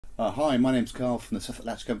Hi, my name's Carl from the Suffolk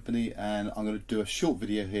Latch Company, and I'm going to do a short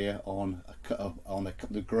video here on a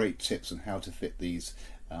couple of great tips on how to fit these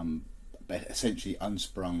essentially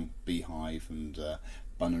unsprung beehive and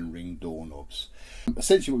bun and ring doorknobs.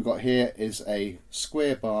 Essentially what we've got here is a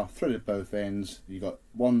square bar threaded at both ends. You've got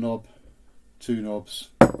one knob, two knobs,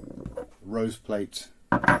 rose plate,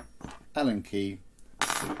 Allen key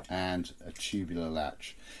and a tubular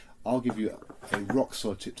latch. I'll give you a rock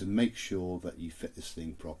solid tip to make sure that you fit this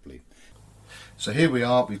thing properly. So here we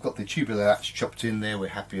are, we've got the tubular latch chopped in there, we're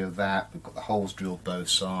happy with that. We've got the holes drilled both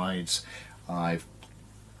sides. I've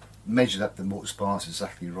measured up the mortise bars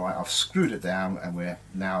exactly right. I've screwed it down and we're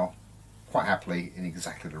now quite happily in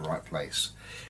exactly the right place.